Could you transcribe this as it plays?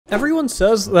Everyone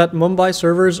says that Mumbai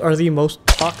servers are the most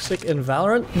toxic in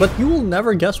Valorant, but you will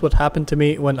never guess what happened to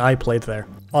me when I played there.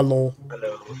 Hello.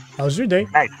 Hello. How's your day?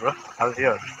 Nice, bro. How's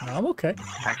yours? I'm okay.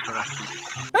 Thanks for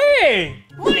asking. Hey!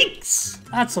 Mics!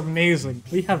 That's amazing.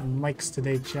 We have mics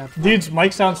today, chat. Dude's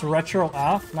mic sounds retro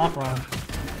AF, not wrong.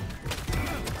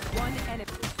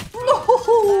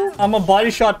 No! I'm a body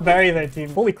shot Barry there, team.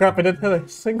 Holy crap, I didn't hit a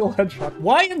single headshot.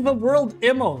 Why in the world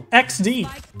IMO? XD.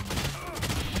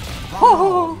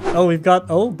 Oh, we've got...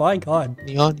 Oh my god.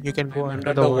 Neon, you can go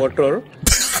under the water.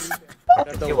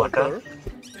 Under the water.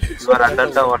 You are under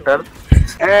the water.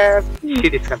 And she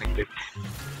disconnected.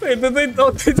 Wait, they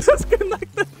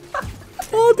disconnected?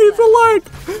 Oh, these are like...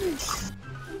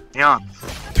 Neon.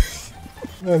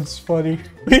 That's funny.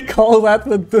 We call that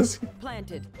the disc...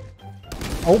 Planted.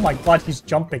 Oh my god, he's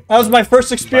jumping. That was my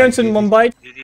first experience in Mumbai.